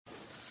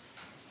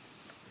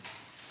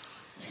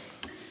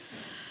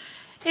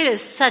It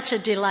is such a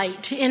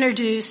delight to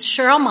introduce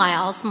Cheryl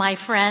Miles, my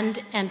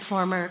friend and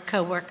former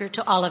co-worker,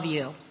 to all of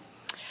you.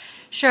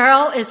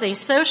 Cheryl is a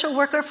social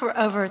worker for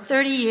over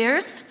 30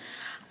 years.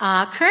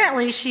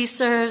 Currently, she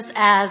serves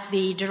as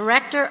the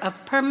Director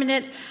of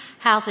Permanent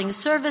Housing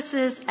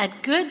Services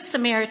at Good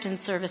Samaritan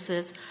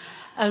Services,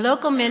 a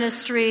local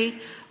ministry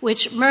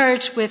which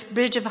merged with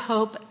Bridge of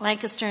Hope,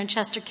 Lancaster and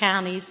Chester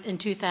counties in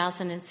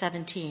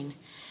 2017.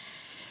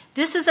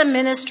 This is a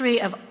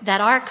ministry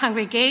that our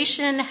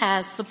congregation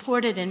has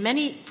supported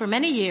for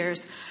many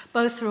years,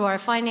 both through our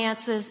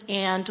finances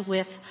and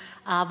with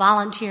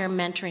volunteer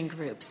mentoring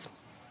groups.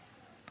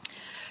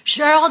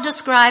 Cheryl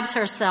describes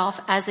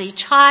herself as a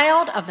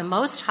child of the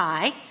Most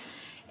High,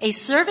 a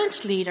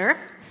servant leader,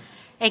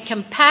 a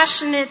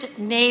compassionate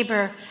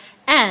neighbor,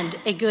 and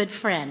a good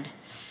friend.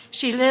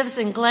 She lives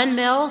in Glen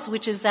Mills,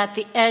 which is at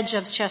the edge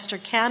of Chester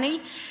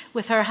County,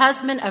 with her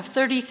husband of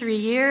 33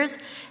 years,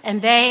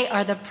 and they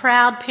are the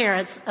proud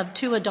parents of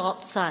 2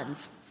 adult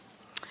sons.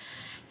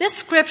 This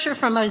scripture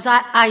from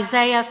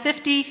Isaiah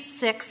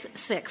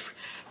 56:6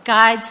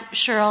 guides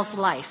Cheryl's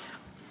life.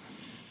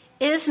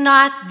 Is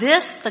not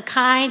this the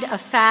kind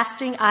of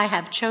fasting I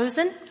have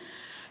chosen?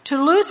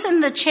 To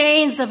loosen the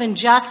chains of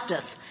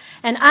injustice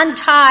and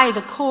untie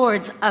the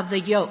cords of the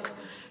yoke,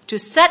 to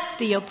set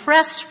the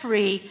oppressed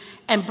free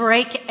and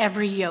break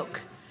every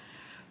yoke.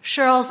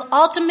 Cheryl's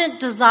ultimate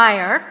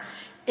desire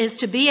is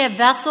to be a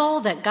vessel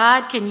that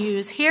God can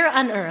use here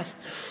on earth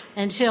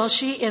until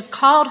she is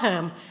called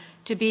home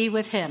to be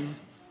with him.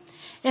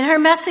 In her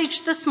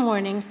message this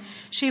morning,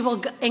 she will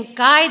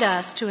guide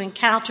us to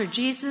encounter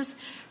Jesus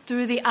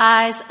through the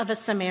eyes of a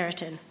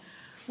Samaritan.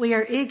 We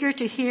are eager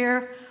to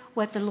hear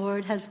what the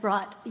Lord has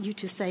brought you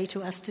to say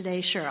to us today,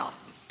 Cheryl.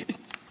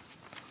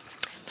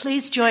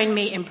 Please join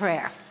me in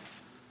prayer.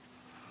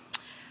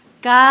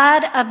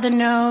 God of the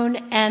known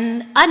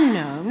and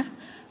unknown,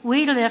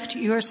 we lift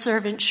your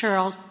servant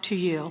Cheryl to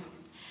you.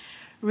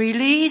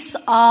 Release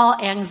all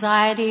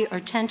anxiety or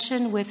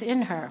tension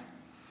within her.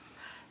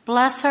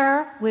 Bless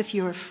her with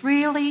your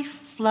freely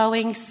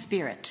flowing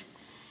spirit.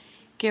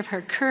 Give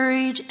her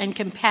courage and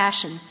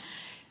compassion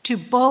to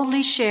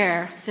boldly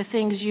share the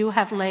things you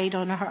have laid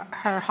on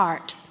her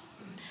heart.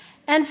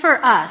 And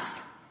for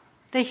us,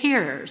 the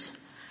hearers,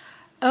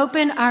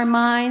 open our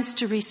minds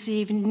to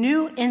receive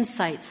new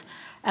insights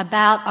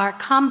about our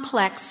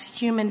complex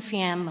human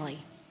family.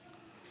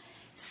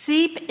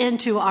 Seep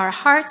into our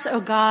hearts, O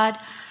God,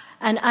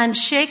 an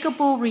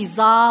unshakable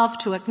resolve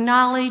to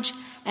acknowledge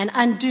and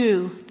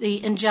undo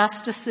the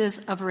injustices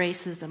of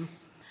racism.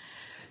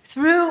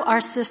 Through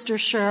our sister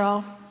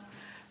Cheryl,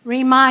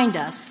 remind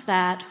us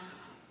that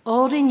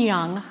old and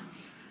young,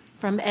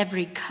 from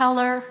every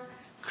color,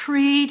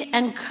 creed,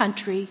 and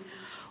country,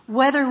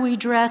 whether we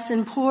dress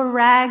in poor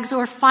rags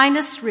or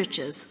finest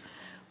riches,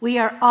 we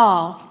are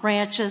all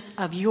branches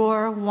of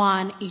your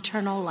one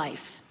eternal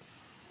life.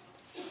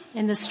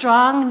 In the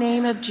strong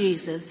name of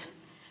Jesus,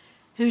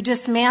 who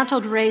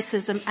dismantled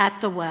racism at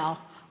the well,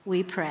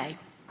 we pray.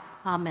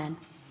 Amen.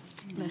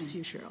 Bless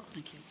you, Cheryl.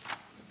 Thank you.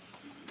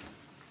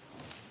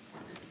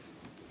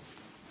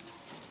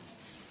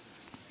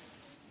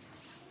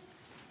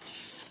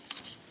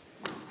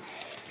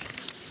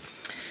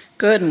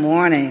 Good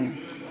morning.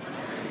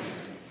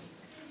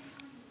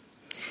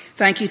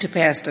 Thank you to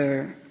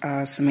Pastor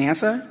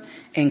Samantha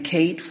and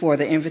Kate for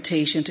the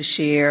invitation to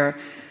share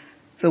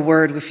the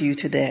word with you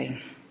today.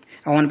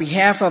 On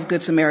behalf of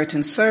Good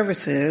Samaritan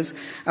Services,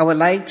 I would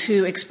like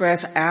to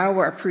express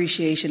our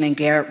appreciation and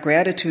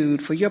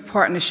gratitude for your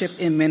partnership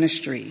in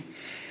ministry.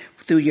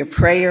 Through your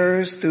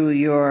prayers, through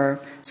your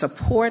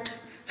support,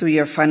 through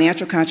your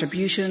financial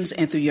contributions,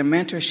 and through your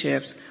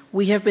mentorships,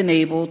 we have been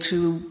able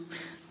to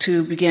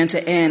begin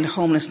to end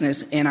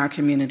homelessness in our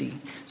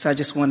community. So I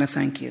just want to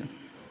thank you.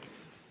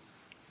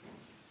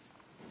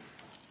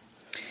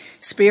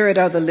 Spirit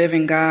of the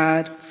living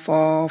God,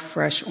 fall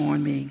fresh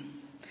on me.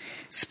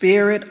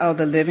 Spirit of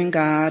the living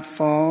God,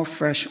 fall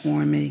fresh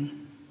on me.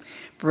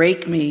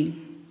 Break me,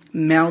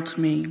 melt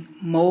me,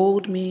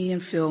 mold me,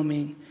 and fill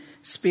me.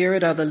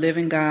 Spirit of the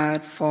living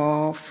God,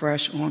 fall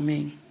fresh on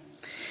me.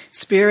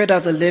 Spirit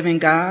of the living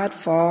God,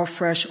 fall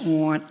fresh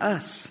on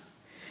us.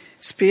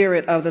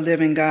 Spirit of the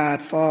living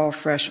God, fall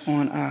fresh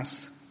on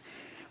us.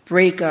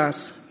 Break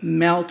us,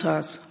 melt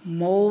us,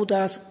 mold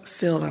us,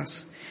 fill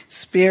us.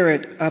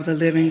 Spirit of the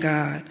living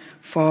God,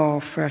 fall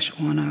fresh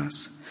on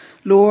us.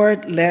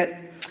 Lord,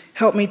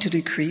 help me to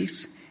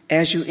decrease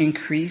as you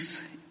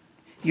increase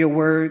your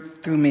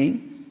word through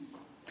me.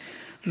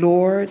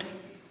 Lord,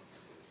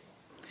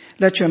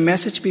 let your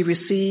message be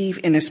received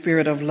in the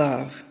spirit of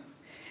love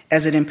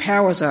as it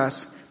empowers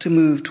us to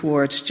move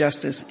towards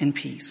justice and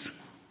peace.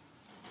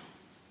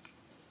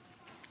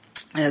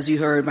 As you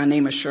heard, my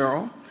name is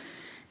Cheryl,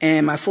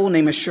 and my full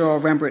name is Cheryl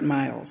Rembrandt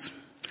Miles.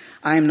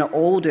 I am the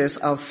oldest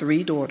of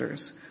 3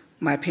 daughters.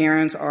 My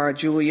parents are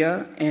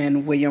Julia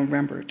and William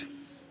Rembrandt.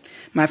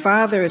 My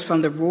father is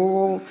from the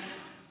rural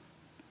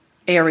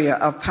area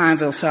of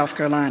Pineville, South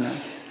Carolina.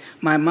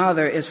 My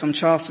mother is from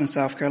Charleston,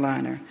 South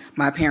Carolina.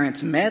 My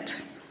parents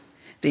met,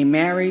 They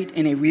married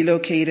and they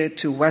relocated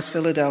to West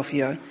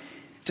Philadelphia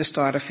to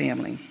start a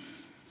family.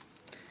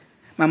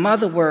 My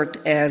mother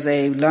worked as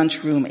a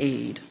lunchroom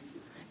aide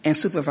and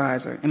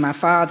supervisor, and my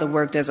father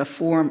worked as a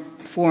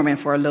foreman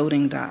for a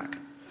loading dock.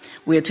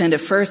 We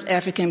attended First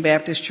African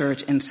Baptist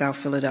Church in South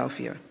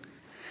Philadelphia.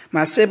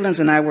 My siblings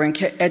and I were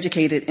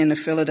educated in the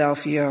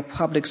Philadelphia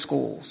public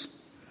schools.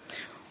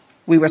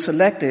 We were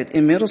selected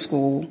in middle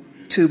school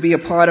to be a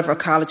part of a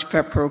college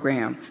prep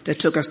program that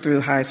took us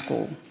through high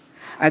school.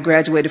 I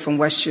graduated from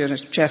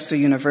Westchester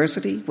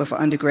University with an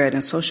undergrad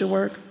in social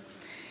work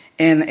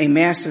and a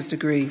master's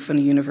degree from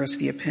the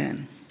University of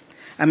Penn.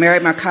 I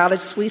married my college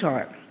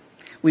sweetheart.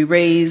 We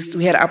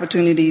had an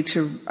opportunity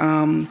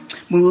to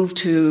move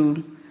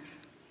to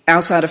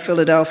outside of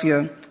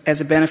Philadelphia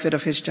as a benefit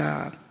of his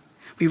job.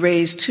 We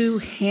raised two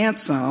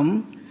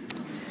handsome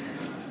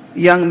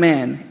young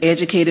men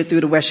educated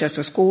through the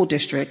Westchester School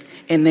District,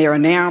 and they are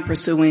now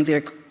pursuing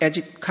their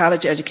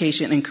college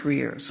education and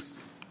careers.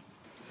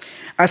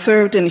 I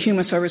served in the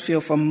human service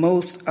field for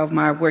most of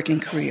my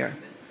working career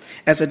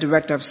as a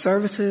director of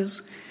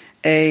services,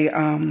 a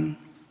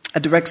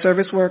direct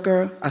service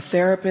worker, a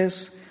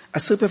therapist, a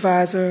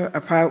supervisor,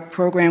 a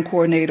program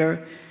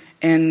coordinator,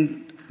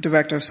 and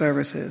director of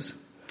services.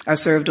 I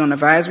served on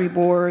advisory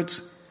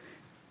boards,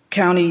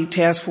 county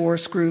task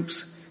force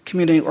groups,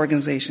 community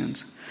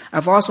organizations.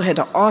 I've also had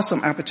the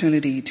awesome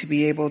opportunity to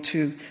be able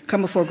to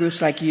come before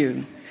groups like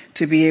you,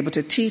 to be able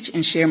to teach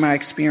and share my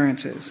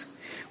experiences.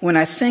 When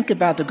I think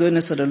about the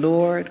goodness of the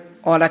Lord,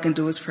 all I can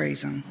do is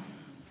praise Him.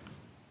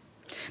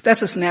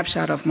 That's a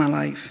snapshot of my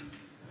life.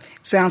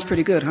 Sounds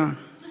pretty good, huh?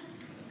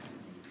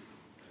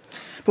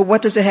 But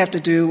what does it have to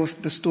do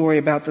with the story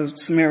about the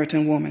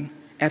Samaritan woman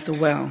at the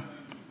well?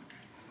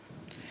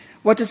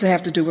 What does it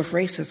have to do with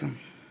racism?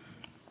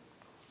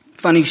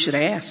 Funny you should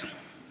ask.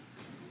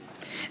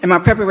 In my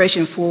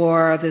preparation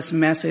for this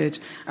message,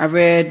 I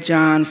read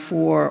John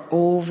 4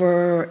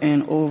 over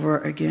and over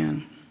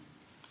again.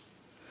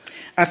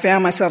 I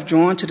found myself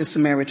drawn to the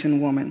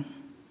Samaritan woman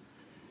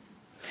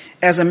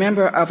as a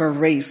member of a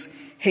race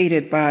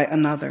hated by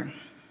another.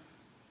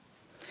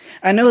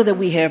 I know that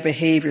we have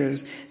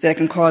behaviors that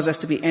can cause us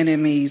to be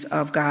enemies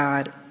of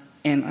God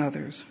and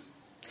others.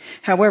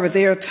 However,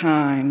 there are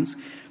times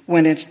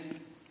when it's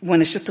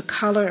just the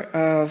color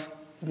of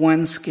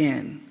one's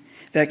skin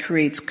that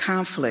creates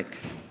conflict,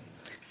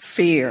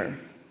 fear,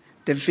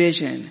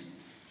 division,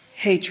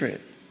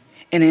 hatred,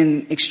 and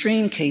in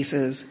extreme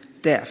cases,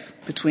 death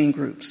between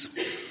groups.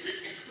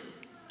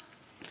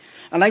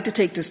 I'd like to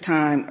take this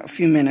time, a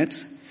few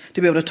minutes,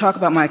 to be able to talk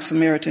about my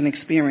Samaritan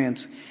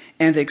experience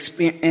and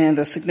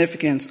the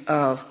significance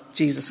of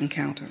Jesus'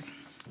 encounter.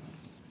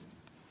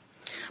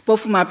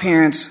 Both of my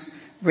parents,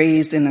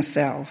 raised in the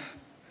South,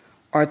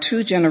 are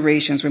 2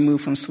 generations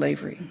removed from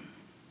slavery.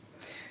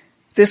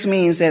 This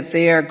means that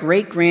their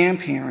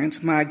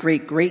great-grandparents, my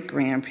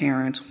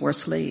great-great-grandparents, were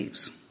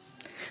slaves.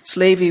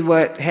 Slavery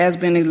has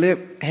been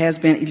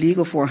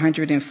illegal for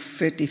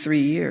 153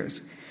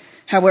 years.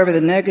 However,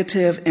 the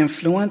negative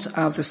influence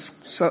of the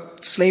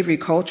slavery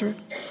culture,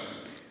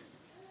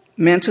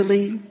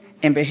 mentally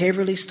and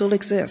behaviorally, still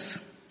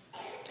exists.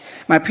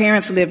 My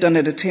parents lived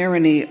under the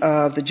tyranny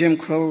of the Jim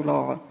Crow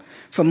law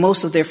for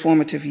most of their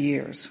formative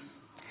years.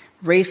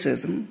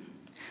 Racism,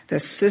 the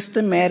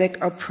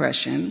systematic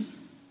oppression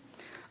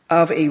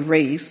of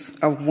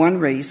one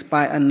race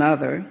by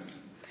another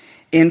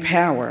in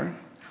power,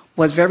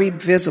 was very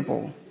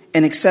visible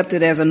and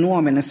accepted as a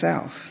norm in the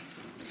South.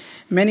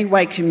 Many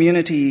white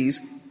communities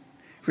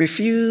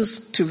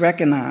refused to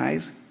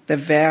recognize the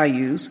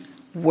values,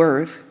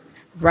 worth,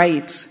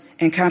 rights,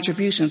 and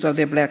contributions of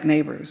their black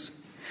neighbors.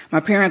 My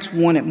parents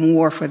wanted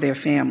more for their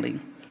family.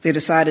 They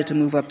decided to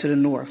move up to the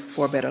North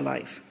for a better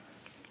life.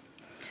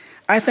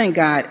 I thank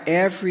God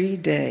every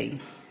day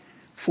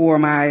for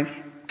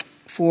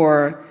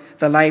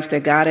the life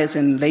that God has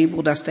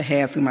enabled us to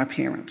have through my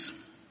parents.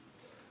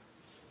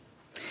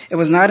 It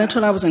was not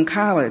until I was in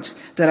college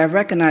that I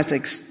recognized the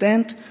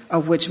extent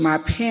of which my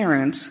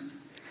parents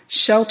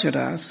sheltered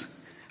us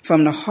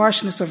from the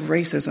harshness of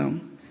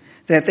racism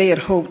that they had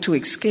hoped to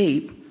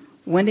escape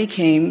when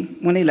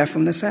they left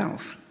from the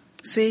South.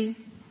 See,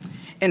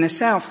 in the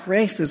South,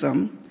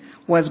 racism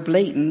was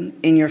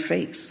blatant in your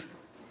face.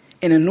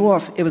 In the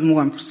North, it was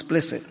more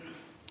implicit.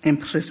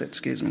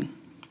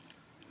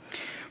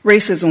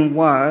 Racism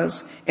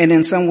was, and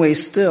in some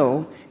ways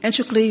still,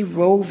 intricately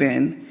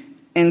woven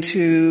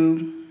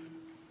into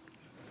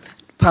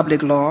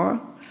public law,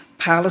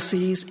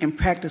 policies, and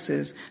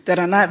practices that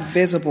are not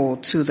visible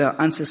to the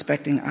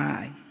unsuspecting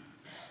eye.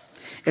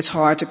 It's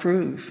hard to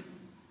prove.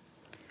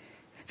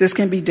 This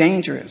can be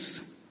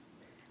dangerous,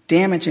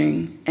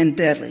 damaging, and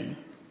deadly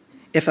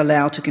if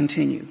allowed to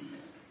continue.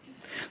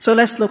 So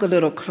let's look a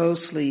little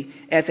closely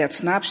at that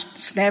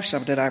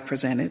snapshot that I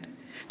presented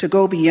to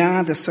go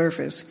beyond the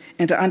surface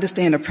and to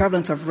understand the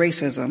prevalence of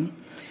racism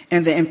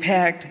and the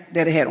impact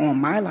that it had on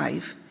my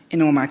life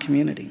and on my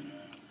community.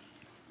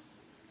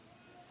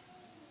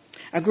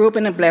 I grew up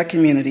in a black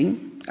community.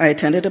 I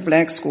attended a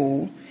black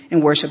school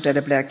and worshiped at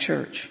a black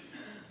church.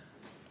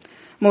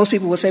 Most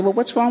people would say, well,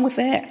 what's wrong with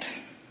that?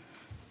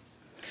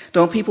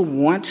 Don't people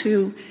want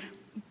to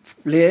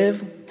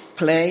live,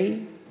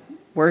 play,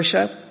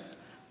 worship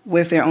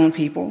with their own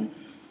people?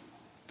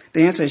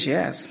 The answer is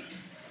yes.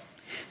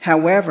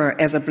 However,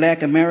 as a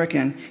Black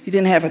American, you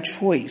didn't have a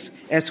choice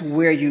as to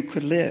where you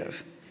could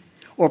live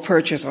or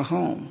purchase a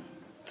home.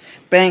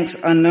 Banks,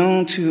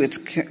 unknown to its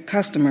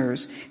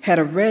customers, had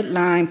a red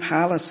line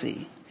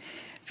policy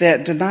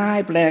that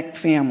denied Black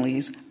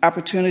families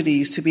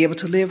opportunities to be able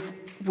to live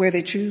where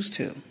they choose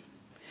to.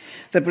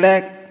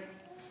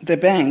 The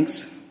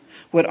banks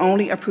would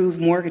only approve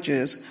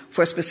mortgages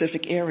for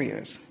specific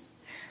areas.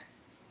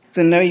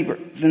 The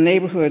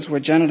neighborhoods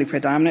were generally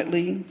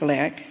predominantly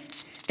Black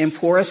in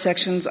poorer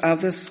sections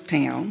of this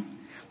town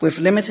with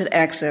limited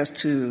access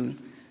to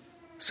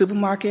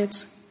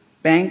supermarkets,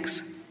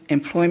 banks,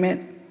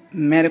 employment,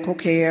 medical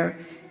care,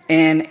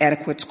 and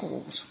adequate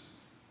schools.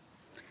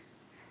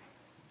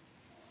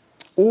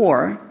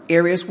 Or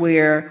areas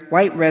where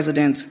white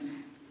residents,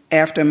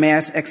 after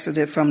mass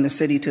exodus from the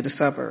city to the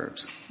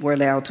suburbs, were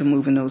allowed to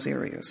move in those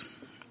areas.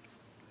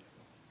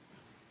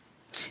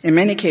 In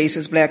many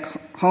cases, Black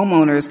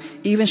homeowners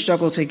even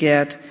struggled to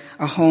get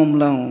a home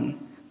loan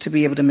to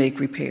be able to make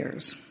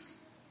repairs.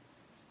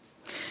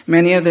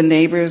 Many of the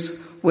neighborhoods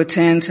would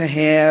tend to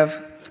have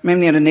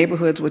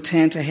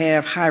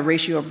high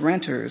ratio of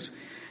renters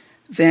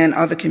than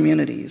other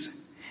communities.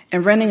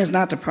 And renting is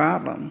not the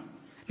problem.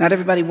 Not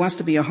everybody wants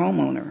to be a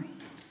homeowner.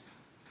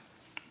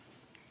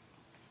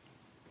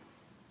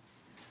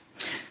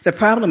 The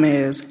problem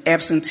is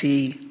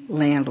absentee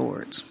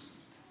landlords.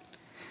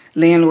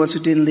 Landlords who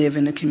didn't live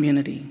in the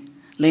community.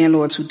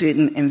 Landlords who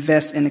didn't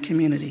invest in the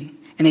community.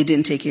 And they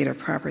didn't take care of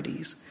their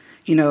properties.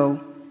 You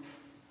know,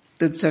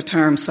 the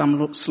term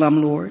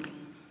slumlord.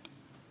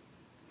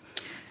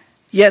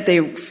 Yet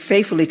they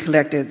faithfully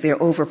collected their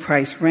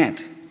overpriced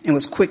rent and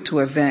was quick to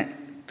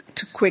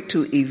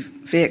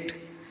evict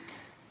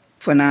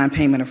for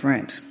non-payment of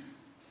rent.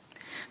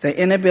 The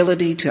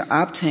inability to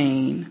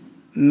obtain,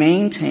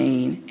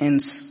 maintain,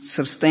 and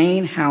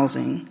sustain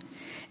housing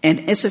and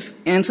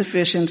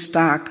insufficient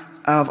stock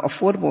of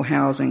affordable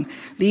housing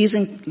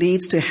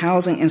leads to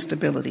housing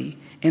instability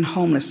and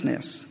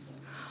homelessness.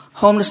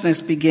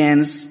 Homelessness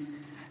begins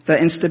the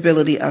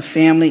instability of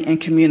family and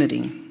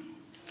community.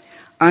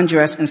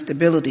 Undressed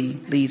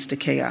instability leads to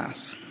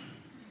chaos.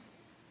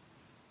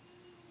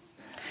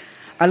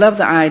 I love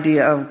the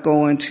idea of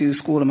going to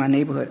school in my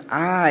neighborhood.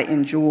 I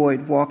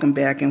enjoyed walking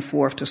back and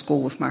forth to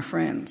school with my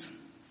friends.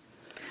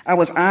 I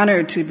was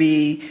honored to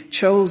be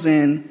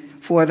chosen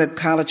for the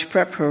college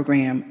prep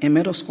program in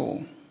middle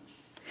school.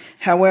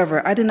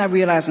 However, I did not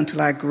realize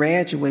until I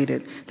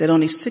graduated that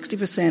only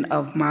 60%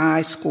 of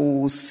my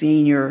school's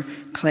senior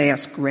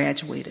class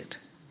graduated,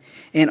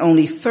 and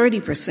only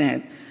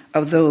 30%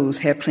 of those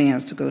had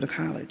plans to go to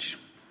college.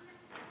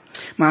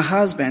 My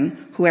husband,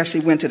 who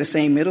actually went to the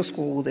same middle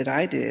school that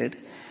I did,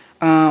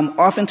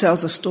 often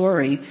tells a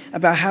story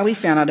about how he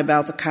found out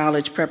about the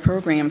college prep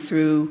program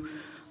through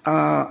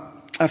a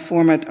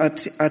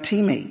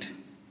teammate.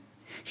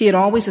 He had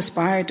always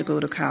aspired to go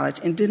to college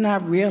and did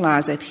not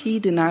realize that he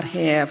did not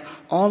have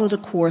all of the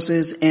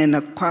courses and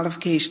the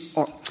qualification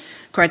or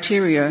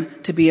criteria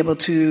to be able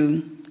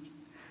to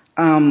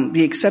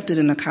be accepted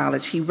in the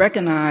college. He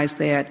recognized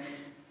that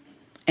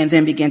and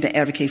then began to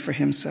advocate for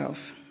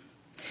himself.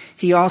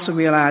 He also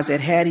realized that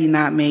had he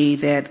not made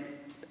that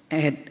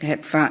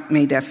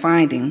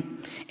finding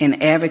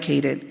and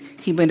advocated,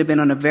 he would have been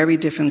on a very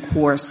different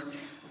course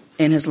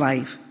in his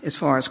life as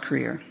far as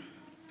career.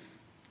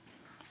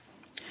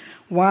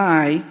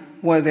 Why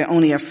were there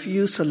only a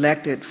few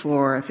selected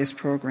for this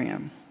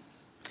program?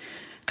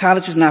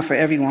 College is not for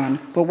everyone,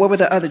 but what were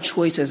the other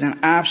choices and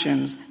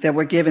options that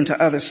were given to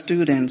other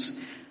students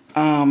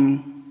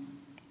to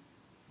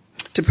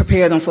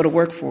prepare them for the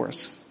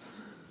workforce?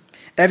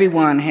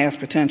 Everyone has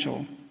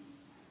potential.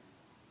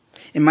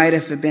 It might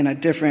have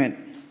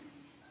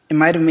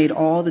made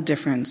all the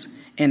difference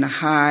in the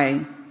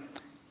high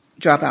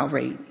dropout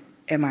rate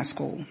at my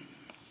school.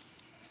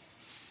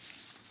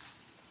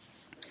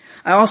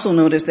 I also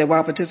noticed that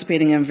while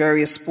participating in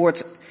various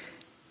sports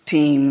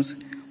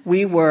teams,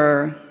 we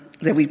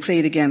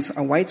played against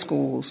white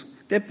schools,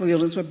 their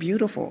buildings were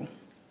beautiful,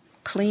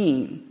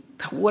 clean.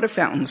 The water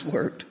fountains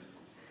worked.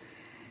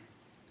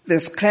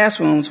 The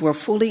classrooms were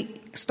fully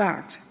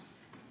stocked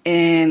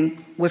and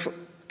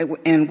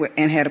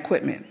had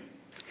equipment.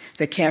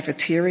 The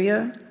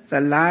cafeteria,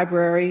 the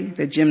library,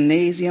 the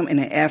gymnasium, and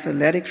the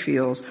athletic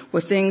fields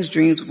were things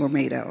dreams were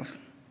made of.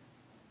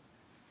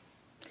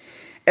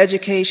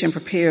 Education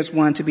prepares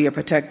one to be a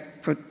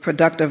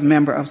productive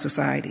member of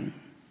society.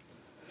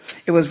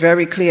 It was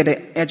very clear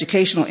that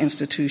educational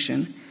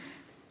institution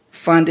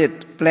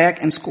funded Black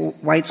and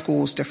white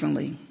schools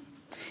differently.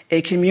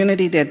 A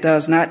community that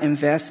does not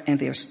invest in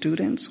their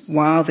students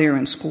while they're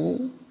in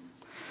school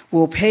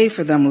will pay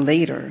for them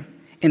later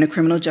in the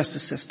criminal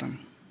justice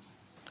system.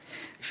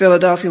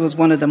 Philadelphia has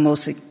one of the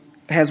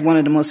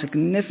most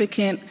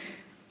significant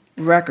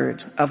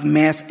records of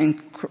mass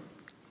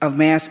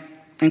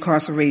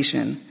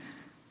incarceration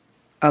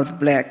of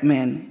black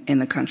men in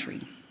the country.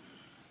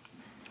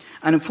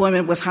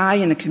 Unemployment was high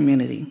in the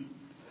community.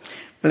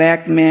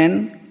 Black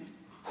men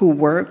who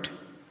were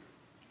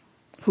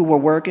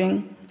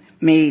working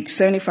made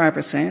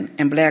 75%,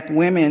 and black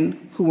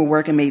women who were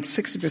working made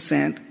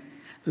 60%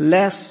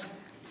 less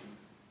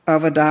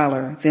of a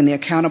dollar than their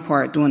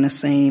counterpart doing the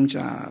same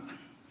job.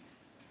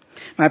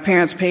 My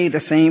parents paid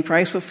the same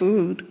price for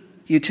food,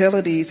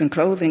 utilities, and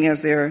clothing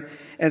as their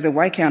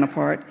white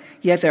counterpart,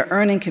 yet their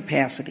earning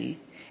capacity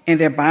and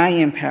their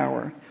buying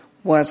power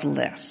was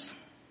less.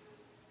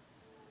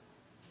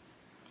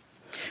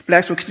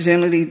 Blacks were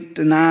continually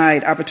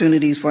denied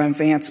opportunities for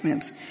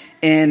advancements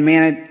in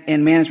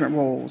management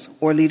roles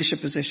or leadership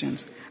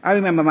positions. I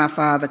remember my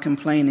father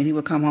complaining. He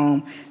would come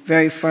home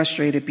very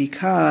frustrated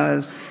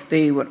because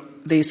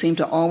they seemed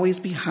to always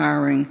be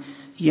hiring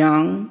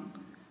young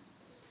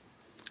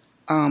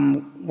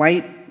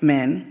white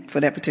men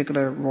for that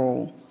particular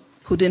role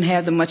who didn't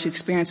have the much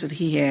experience that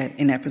he had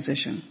in that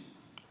position.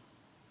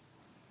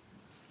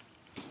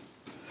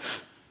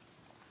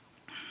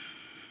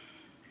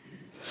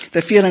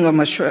 The feeling of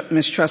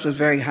mistrust was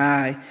very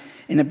high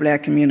in the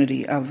black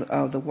community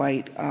of the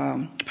white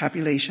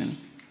population.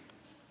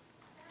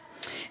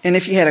 And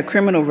if you had a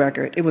criminal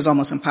record, it was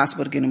almost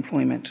impossible to get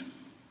employment.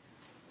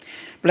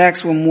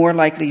 Blacks were more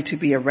likely to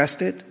be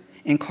arrested,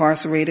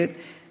 incarcerated,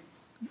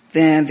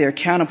 than their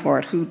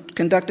counterpart who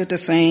conducted the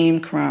same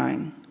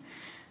crime.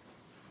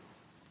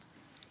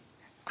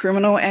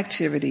 Criminal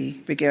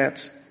activity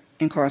begets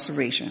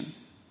incarceration,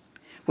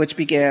 which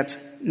begets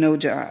no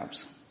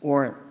jobs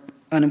or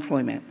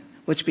unemployment,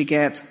 which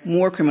begets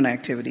more criminal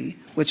activity,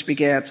 which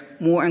begets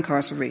more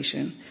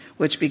incarceration,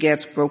 which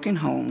begets broken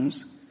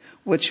homes,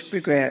 which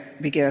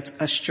begets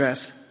a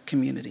stressed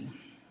community.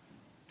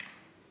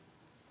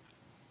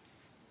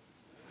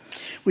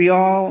 We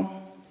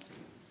all,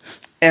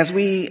 as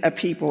we as a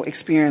people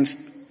experience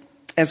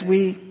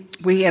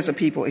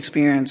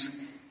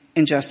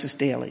injustice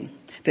daily.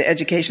 The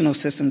educational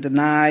system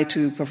denied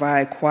to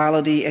provide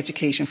quality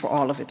education for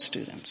all of its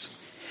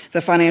students.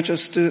 The financial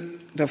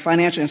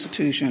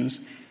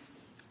institutions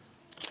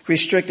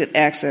restricted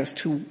access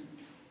to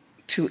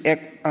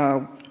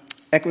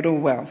equitable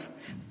wealth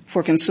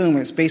for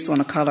consumers based on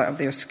the color of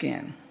their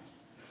skin.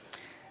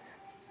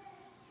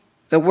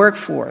 The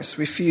workforce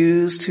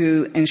refused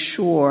to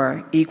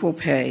ensure equal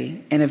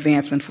pay and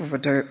advancement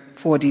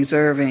for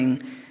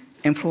deserving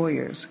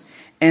employers,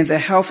 and the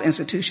health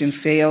institution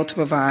failed to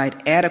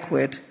provide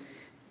adequate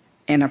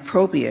and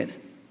appropriate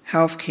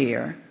health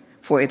care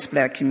for its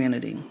black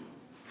community.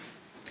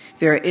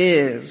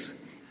 This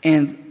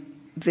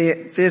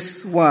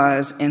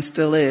was and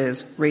still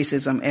is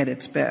racism at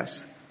its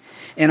best.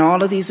 And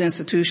all of these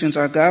institutions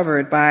are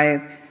governed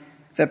by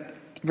the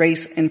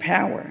race in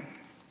power.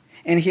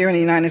 And here in the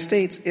United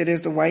States, it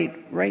is the white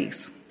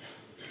race.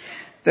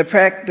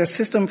 The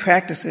system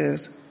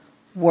practices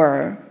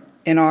were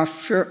and are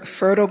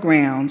fertile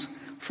grounds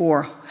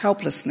for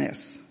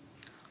helplessness,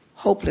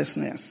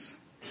 hopelessness,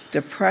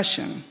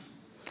 depression,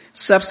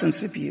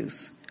 substance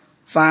abuse,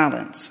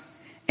 violence,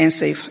 and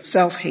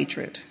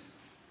self-hatred.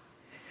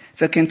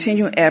 The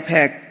continued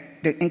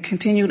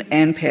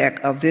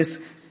impact of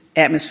this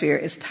atmosphere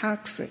is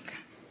toxic,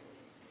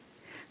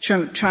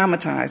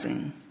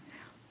 traumatizing,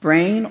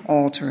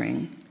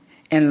 brain-altering,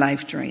 and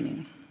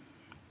life-draining.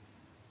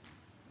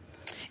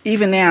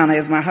 Even now,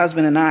 as my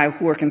husband and I,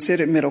 who are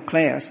considered middle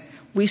class,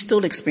 we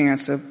still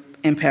experience the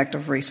impact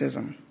of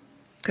racism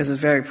because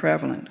it's very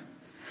prevalent.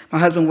 My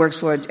husband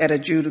works at a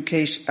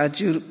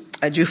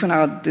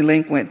juvenile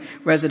delinquent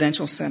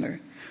residential center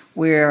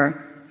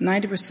where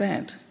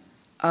 90%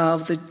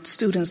 of the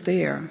students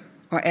there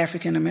are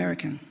African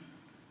American.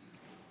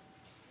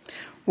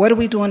 What are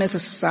we doing as a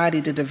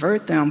society to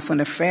divert them from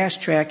the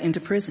fast track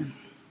into prison?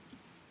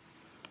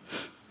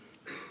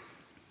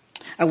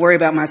 I worry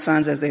about my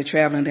sons as they're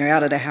traveling. They're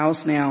out of the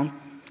house now.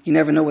 You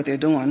never know what they're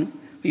doing.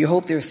 You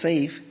hope they're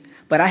safe.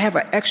 But I have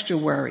an extra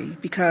worry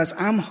because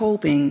I'm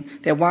hoping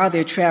that while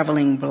they're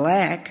traveling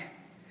black,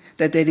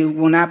 that they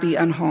will not be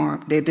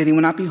unharmed, that they will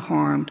not be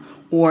harmed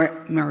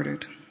or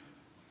murdered.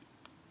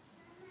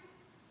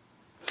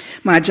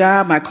 My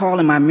job, my call,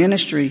 and my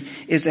ministry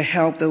is to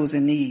help those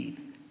in need.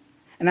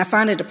 And I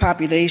find that the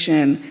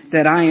population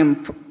that I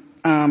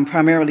am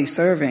primarily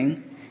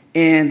serving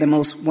in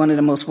one of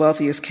the most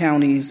wealthiest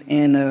counties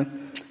in the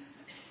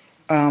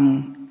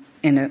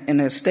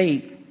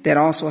state that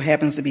also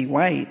happens to be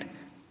white,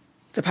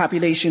 the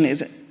population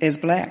is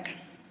black,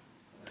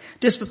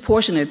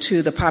 disproportionate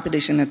to the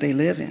population that they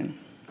live in.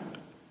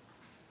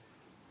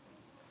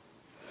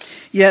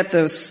 Yet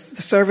the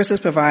services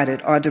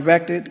provided are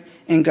directed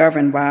and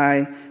governed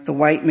by the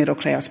white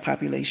middle-class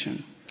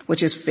population,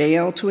 which has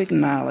failed to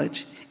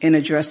acknowledge and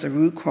address the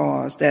root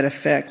cause that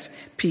affects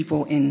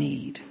people in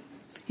need.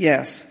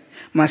 Yes,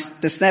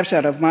 the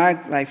snapshot of my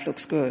life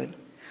looks good,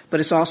 but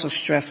it's also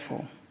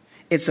stressful.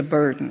 It's a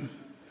burden.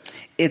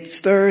 It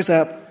stirs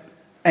up,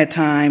 at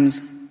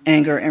times,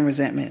 anger and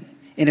resentment.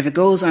 And if it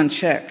goes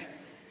unchecked,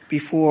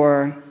 it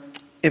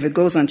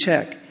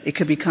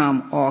could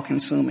become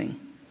all-consuming.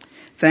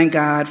 Thank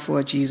God for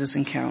a Jesus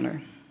encounter.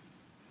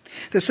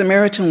 The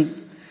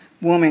Samaritan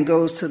woman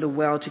goes to the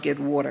well to get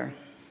water.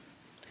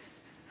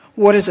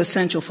 Water is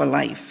essential for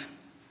life,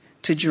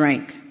 to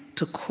drink,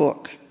 to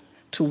cook,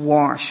 to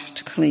wash,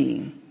 to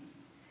clean.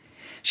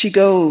 She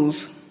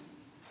goes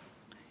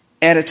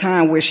at a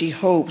time where she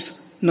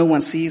hopes no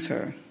one sees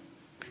her.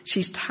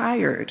 She's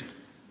tired.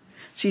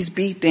 She's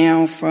beat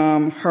down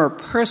from her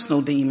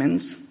personal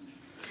demons,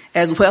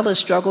 as well as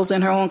struggles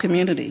in her own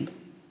community.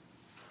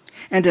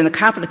 And then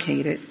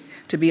complicated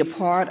to be a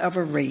part of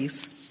a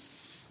race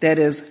that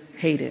is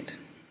hated.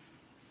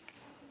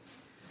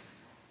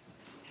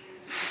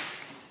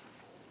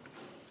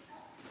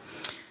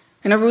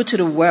 In a route to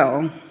the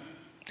well,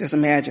 just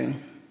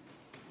imagine,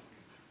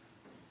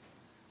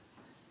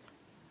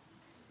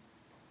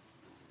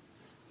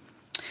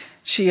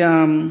 she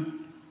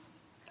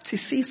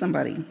sees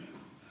somebody.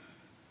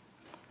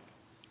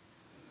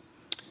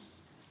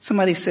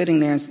 Somebody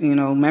sitting there,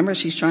 remember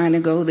she's trying to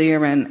go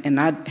there and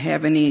not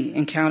have any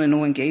encounter,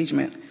 no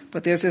engagement.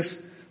 But there's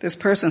this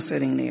person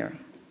sitting there.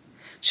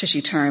 Should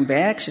she turn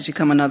back? Should she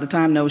come another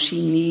time? No,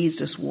 she needs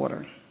this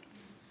water.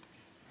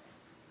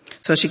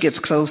 So she gets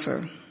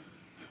closer.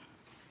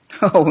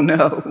 Oh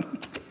no,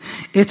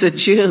 it's a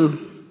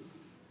Jew.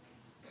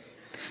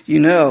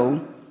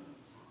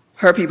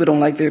 Her people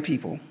don't like their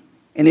people,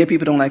 and their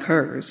people don't like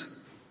hers.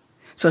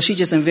 So she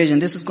just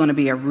envisioned this is going to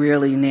be a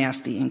really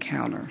nasty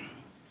encounter.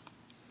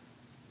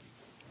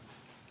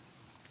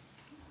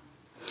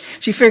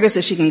 She figures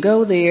that she can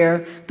go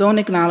there, don't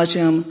acknowledge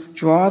him,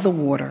 draw the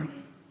water.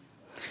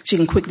 She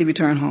can quickly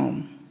return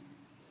home.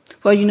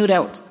 Well, you knew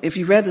that if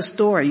you read the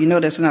story, you know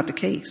that's not the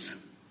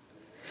case.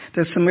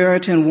 The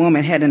Samaritan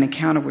woman had an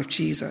encounter with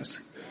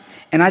Jesus.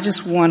 And I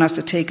just want us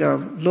to take a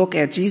look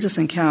at Jesus'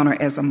 encounter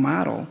as a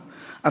model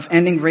of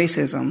ending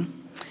racism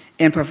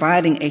and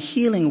providing a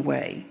healing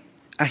way,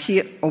 a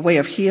way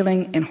of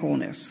healing and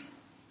wholeness.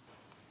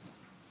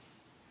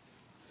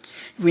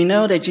 We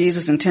know that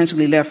Jesus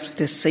intentionally left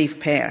this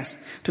safe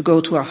path to go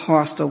to a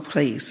hostile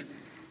place.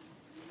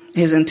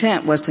 His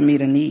intent was to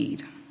meet a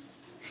need.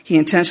 He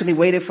intentionally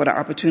waited for the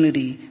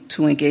opportunity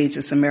to engage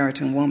the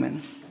Samaritan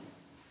woman.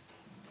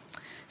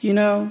 He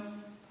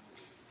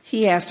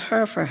asked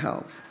her for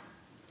help.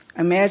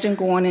 Imagine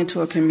going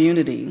into a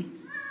community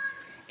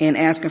and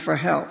asking for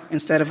help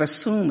instead of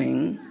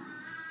assuming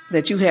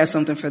that you have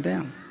something for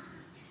them.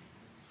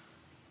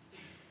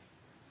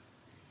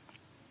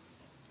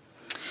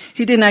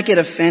 He did not get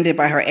offended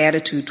by her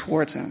attitude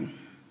towards him,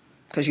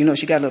 because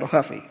she got a little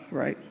huffy,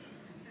 right?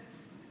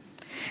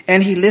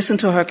 And he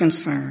listened to her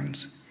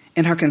concerns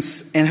and her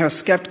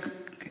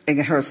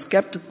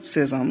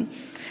skepticism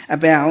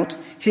about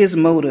his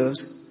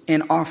motives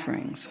and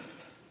offerings.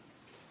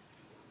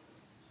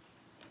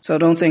 So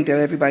don't think that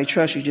everybody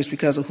trusts you just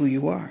because of who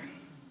you are.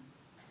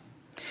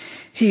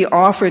 He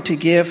offered to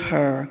give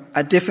her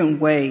a different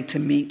way to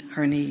meet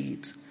her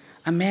needs.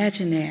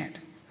 Imagine that.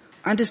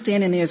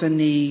 Understanding there's a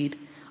need,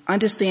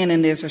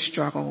 understanding there's a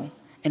struggle,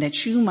 and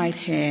that you might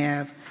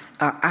have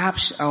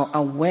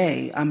a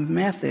way, a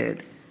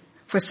method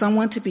for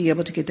someone to be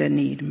able to get that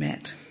need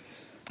met.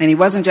 And he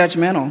wasn't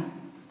judgmental.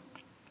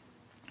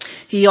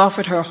 He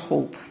offered her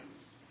hope.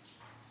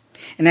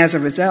 And as a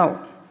result,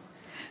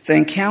 the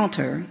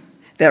encounter,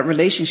 that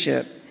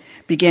relationship,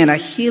 began a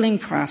healing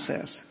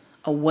process,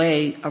 a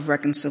way of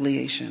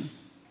reconciliation.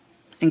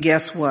 And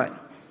guess what?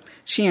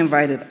 She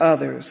invited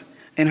others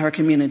in her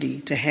community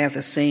to have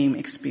the same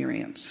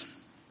experience.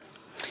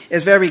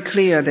 It's very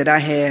clear that I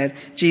had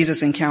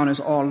Jesus encounters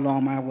all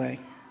along my way.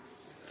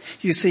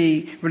 You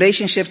see,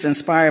 relationships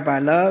inspired by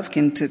love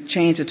can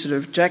change the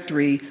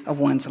trajectory of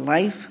one's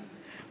life,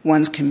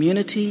 one's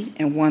community,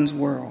 and one's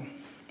world.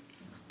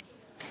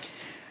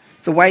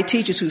 The white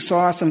teachers who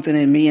saw something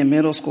in me in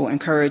middle school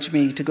encouraged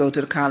me to go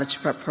to the college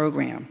prep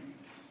program.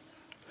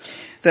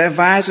 The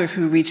advisor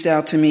who reached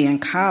out to me in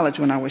college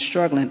when I was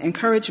struggling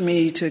encouraged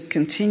me to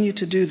continue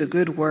to do the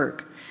good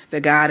work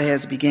that God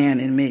has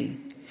began in me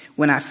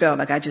when I felt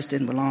like I just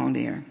didn't belong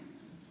there.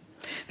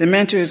 The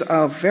mentors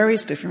of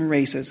various different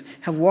races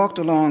have walked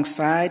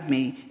alongside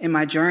me in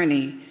my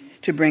journey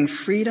to bring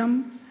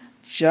freedom,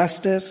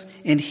 justice,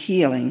 and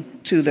healing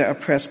to the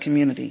oppressed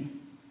community.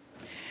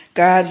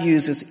 God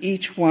used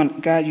each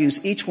one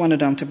of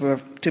them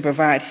to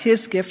provide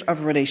his gift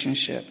of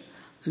relationship,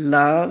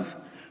 love,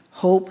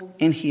 hope,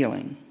 and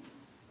healing.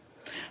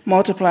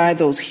 Multiply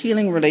those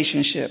healing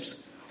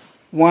relationships,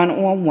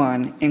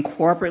 one-on-one and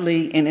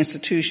corporately in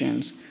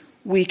institutions,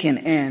 we can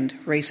end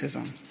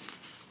racism.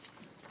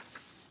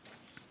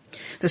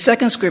 The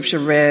second scripture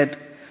read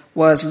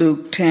was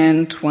Luke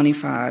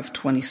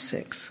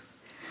 10:25-26.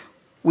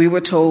 We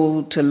were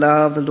told to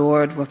love the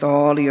Lord with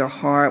all of your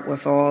heart,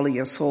 with all of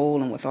your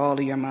soul, and with all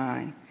of your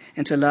mind,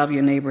 and to love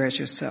your neighbor as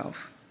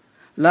yourself.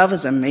 Love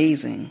is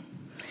amazing.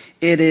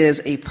 It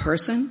is a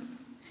person,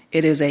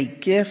 it is a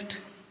gift,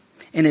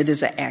 and it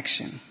is an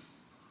action.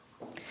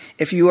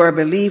 If you are a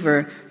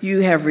believer,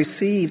 you have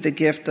received the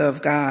gift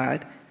of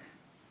God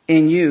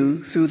in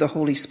you through the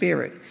Holy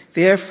Spirit.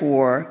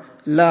 Therefore,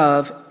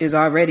 love is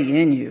already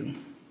in you.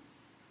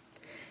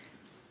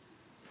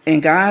 In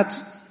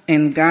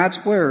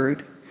God's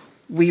word,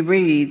 we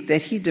read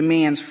that he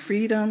demands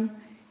freedom,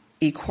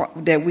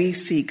 that we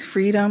seek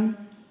freedom,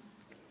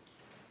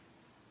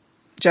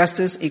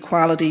 justice,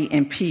 equality,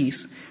 and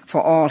peace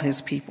for all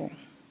his people.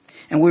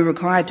 And we're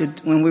required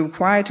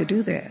to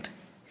do that.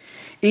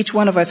 Each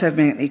one of us have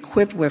been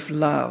equipped with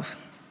love.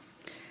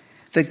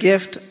 The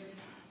gift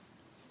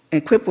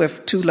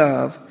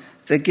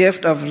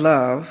of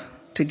love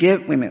to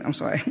give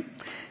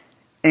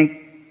and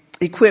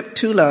equipped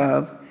to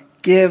love,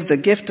 give the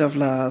gift of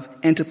love,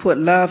 and to put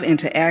love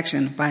into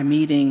action by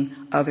meeting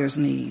others'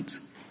 needs.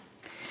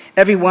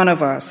 Every one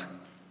of us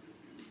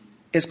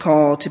is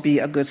called to be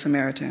a good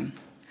Samaritan.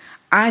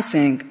 I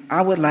think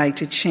I would like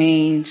to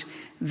change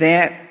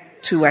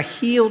that to a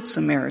healed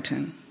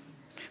Samaritan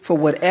for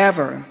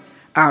whatever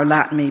our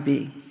lot may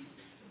be.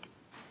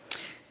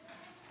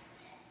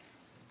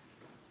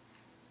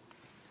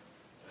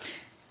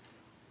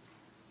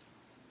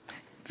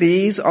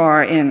 There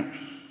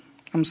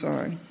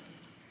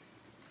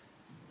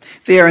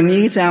are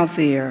needs out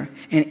there,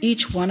 and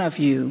each one of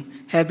you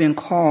have been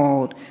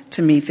called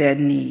to meet that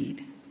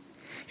need.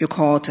 You're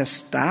called to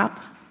stop.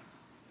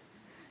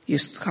 You're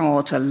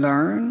called to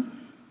learn,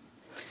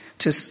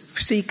 to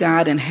seek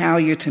God and how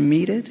you're to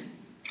meet it,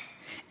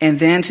 and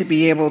then to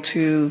be able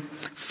to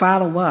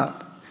follow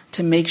up,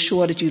 to make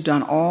sure that you've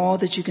done all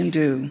that you can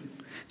do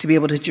to be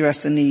able to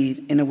address the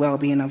need and the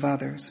well-being of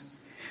others.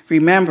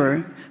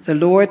 Remember, the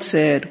Lord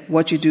said,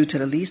 what you do to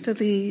the least of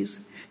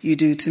these, you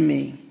do to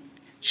me.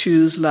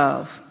 Choose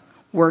love.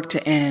 Work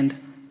to end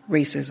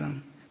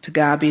racism. To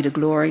God be the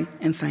glory,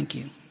 and thank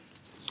you.